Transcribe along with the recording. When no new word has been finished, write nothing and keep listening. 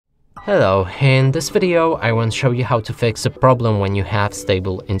Hello, in this video I want to show you how to fix a problem when you have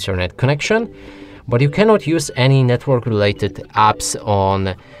stable internet connection, but you cannot use any network related apps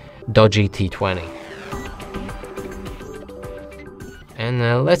on DOOGEE T20.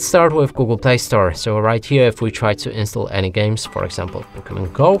 And let's start with Google Play Store. So right here, if we try to install any games, for example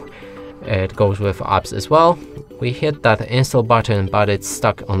Pokemon Go, it goes with apps as well. We hit that install button, but it's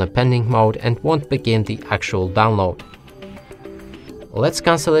stuck on a pending mode and won't begin the actual download. Let's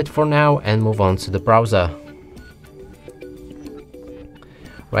cancel it for now and move on to the browser.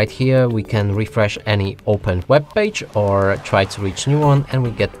 Right here we can refresh any opened web page or try to reach new one, and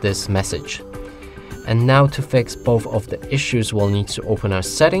we get this message. And now to fix both of the issues, we'll need to open our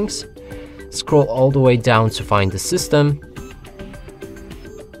settings, scroll all the way down to find the system,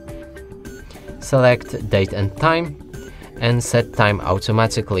 select date and time, and set time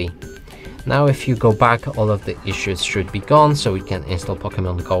automatically. Now if you go back, all of the issues should be gone, so we can install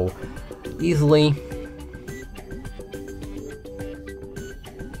Pokemon Go easily.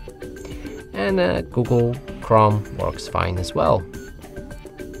 And Google Chrome works fine as well.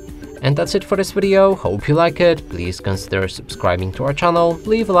 And that's it for this video. Hope you like it. Please consider subscribing to our channel,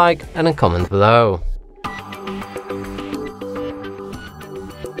 leave a like and a comment below.